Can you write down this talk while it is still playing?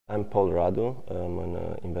I'm Paul Radu. I'm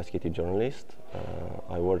an investigative journalist.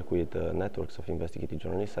 I work with networks of investigative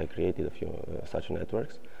journalists. I created a few such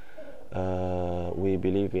networks. We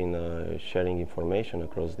believe in sharing information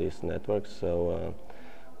across these networks. So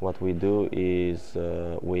what we do is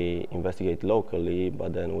we investigate locally,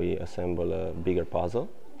 but then we assemble a bigger puzzle.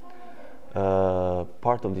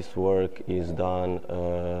 Part of this work is done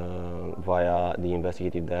via the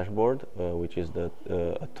Investigative Dashboard, which is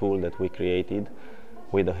a tool that we created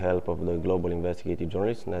with the help of the Global Investigative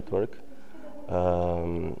Journalists Network.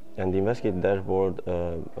 And the Investigative Dashboard,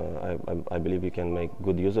 I believe you can make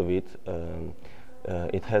good use of it.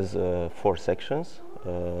 It has 4 sections.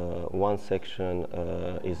 One section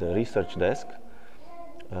is a research desk.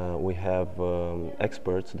 We have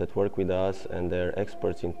experts that work with us, and they're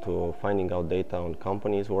experts into finding out data on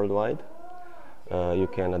companies worldwide. You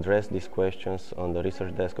can address these questions on the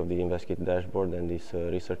research desk of the Investigative Dashboard, and these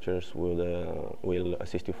researchers will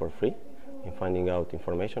assist you for free in finding out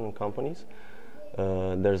information on companies.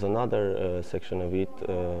 There's another section of it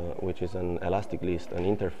which is an elastic list, an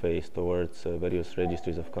interface towards various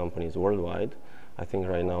registries of companies worldwide. I think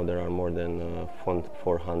right now there are more than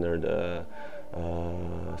 400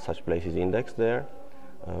 such places indexed there.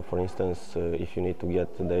 For instance, if you need to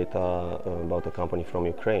get data about a company from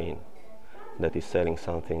Ukraine that is selling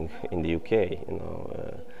something in the UK,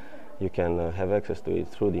 you can have access to it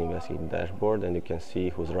through the Investigative Dashboard, and you can see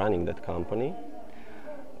who's running that company.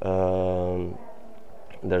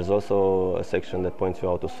 There's also a section that points you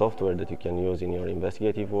out to software that you can use in your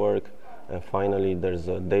investigative work. And finally, there's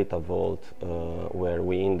a data vault where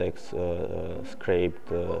we index scraped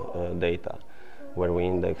data, where we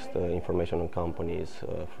index information on companies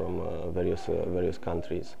from various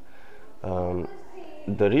countries.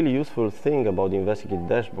 The really useful thing about the Investigative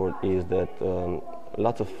Dashboard is that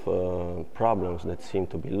lots of problems that seem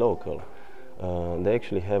to be local, they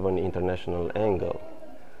actually have an international angle.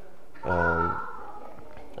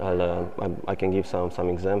 I can give some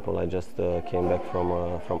example. I just came back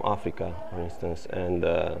from Africa, for instance, and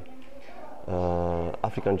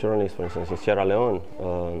African journalists, for instance, in Sierra Leone,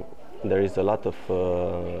 there is a lot of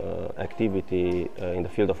activity in the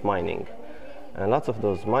field of mining. And lots of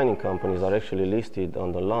those mining companies are actually listed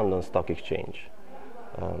on the London Stock Exchange.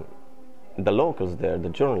 The locals there,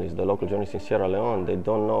 the local journalists in Sierra Leone, they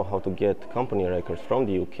don't know how to get company records from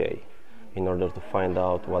the UK in order to find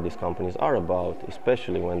out what these companies are about,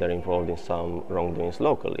 especially when they're involved in some wrongdoings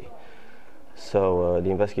locally. So the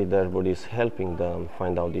Investigative Dashboard is helping them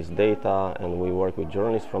find out this data, and we work with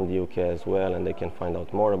journalists from the UK as well, and they can find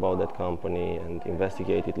out more about that company and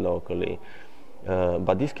investigate it locally.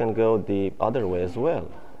 But this can go the other way as well,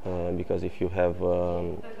 because if you have,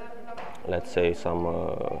 let's say, some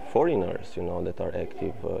foreigners, that are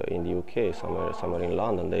active in the UK, somewhere in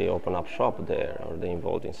London, they open up shop there, or they're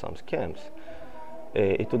involved in some scams.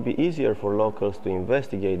 It would be easier for locals to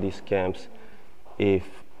investigate these scams if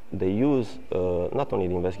they use not only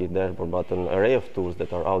the Investigative Dashboard, but an array of tools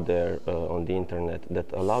that are out there on the internet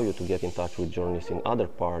that allow you to get in touch with journalists in other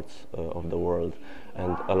parts of the world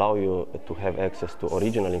and allow you to have access to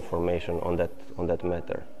original information on that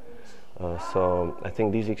matter. So I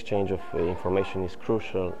think this exchange of information is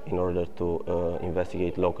crucial in order to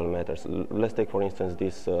investigate local matters. Let's take, for instance,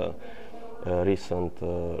 this recent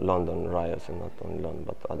London riots, and not only London,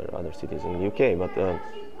 but other cities in the UK. But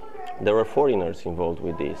there were foreigners involved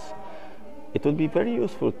with this. It would be very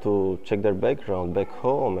useful to check their background back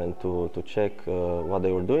home and to check what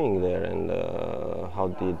they were doing there, and how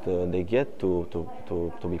did they get to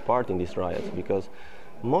be part in these riots, because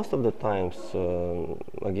most of the times,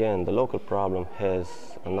 again, the local problem has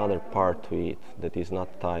another part to it that is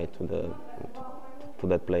not tied to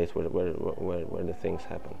that place where the things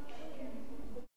happen.